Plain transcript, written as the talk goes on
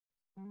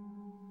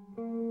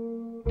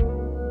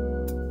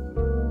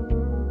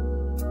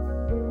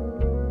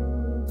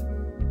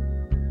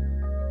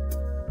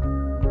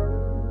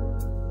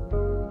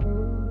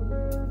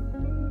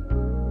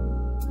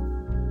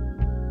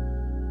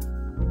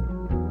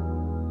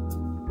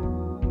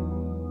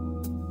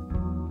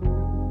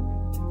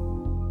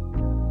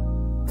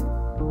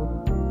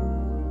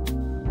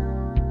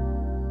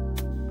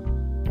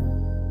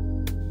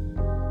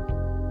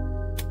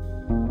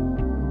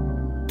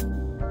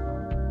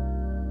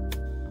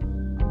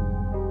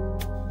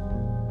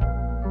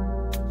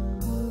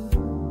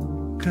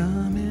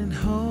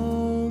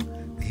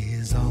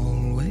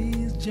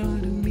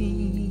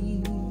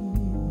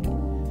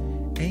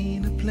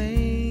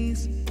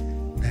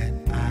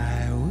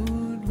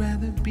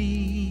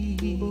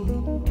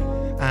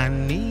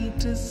need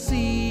to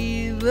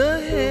see the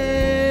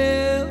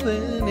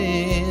heaven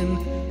in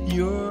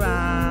your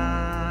eyes,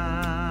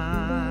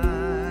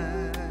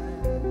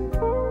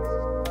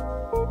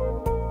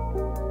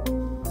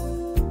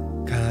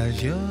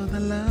 'cause you're the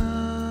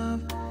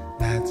love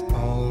that's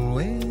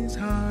always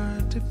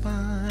hard to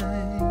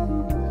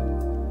find.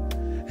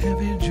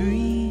 Every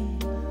dream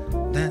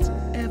that's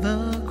ever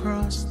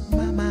crossed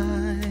my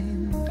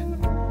mind,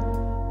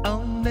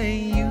 only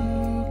you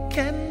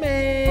can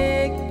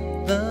make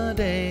the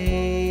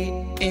day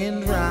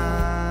end right.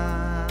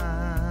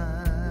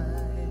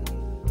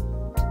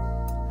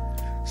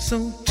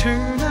 So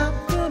turn up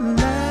the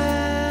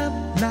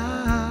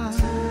lamplight,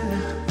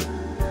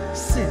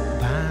 sit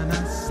by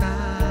my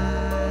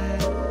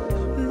side,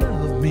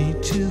 love me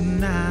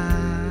tonight.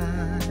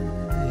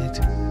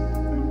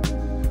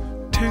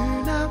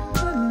 Turn up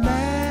the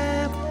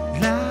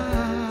lamplight,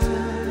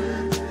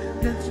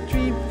 let's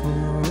dream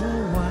for a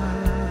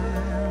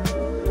while,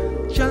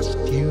 just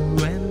you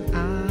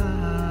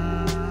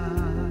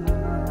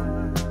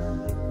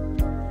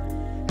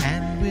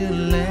and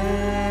we'll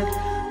let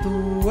the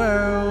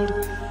world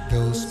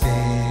go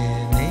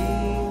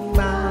spinning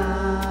by.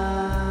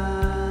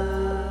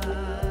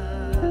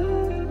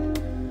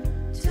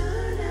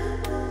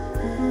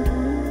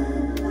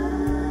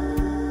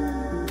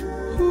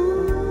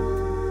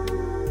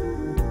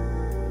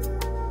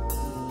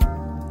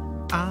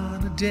 On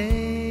a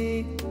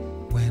day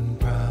when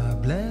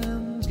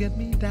problems get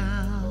me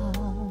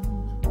down,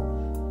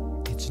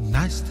 it's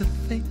nice to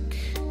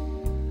think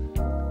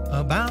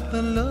about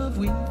the love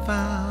we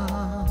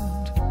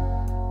found.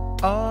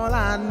 All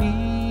I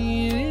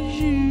need is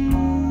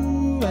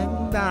you,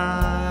 and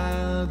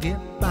I'll get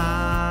by.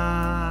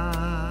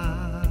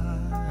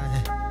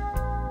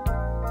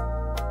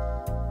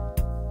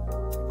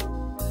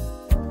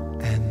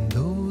 And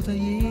though the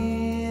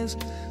years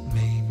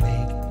may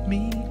make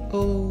me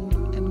old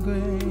and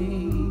gray,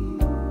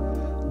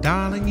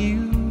 darling,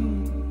 you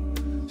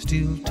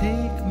still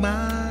take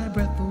my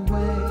breath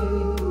away.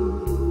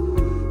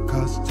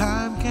 'Cause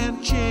time can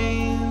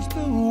change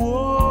the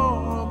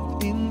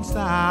warmth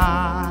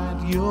inside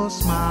your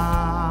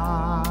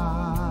smile.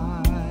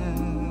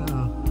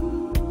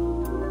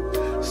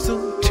 So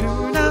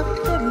turn out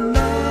the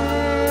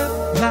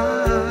lamplight,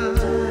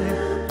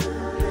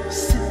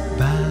 sit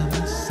by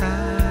my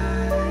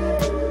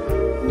side,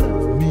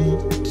 love me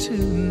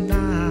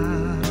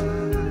tonight.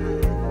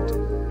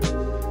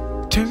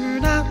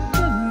 Turn out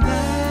the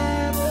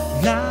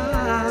lamplight,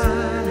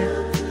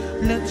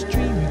 let's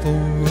dream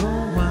for a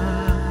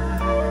while,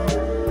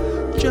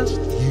 just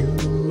you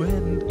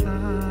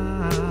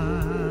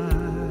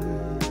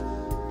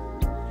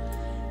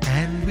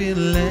and we'll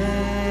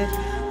let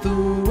the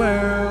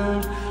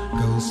world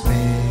go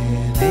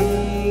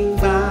spinning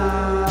by.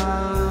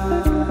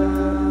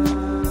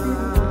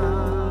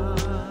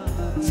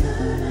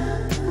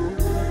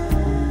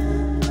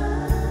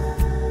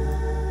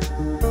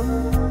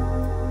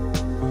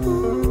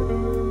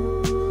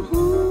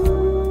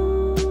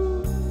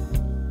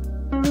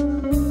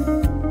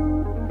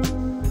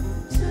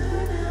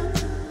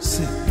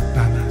 Sit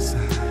by my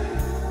side,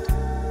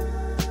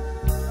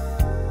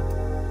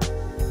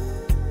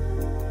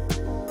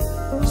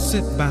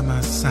 sit by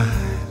my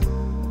side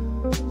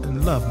and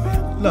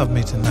love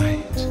me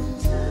tonight.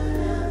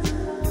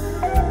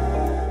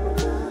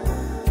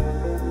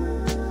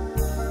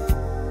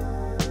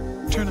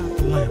 Turn out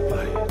the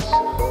lamplights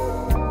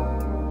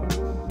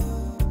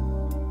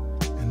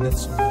and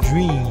let's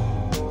dream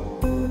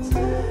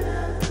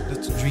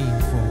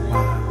for a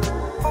while,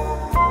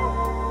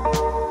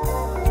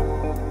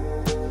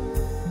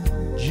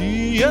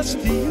 just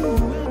you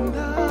and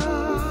I.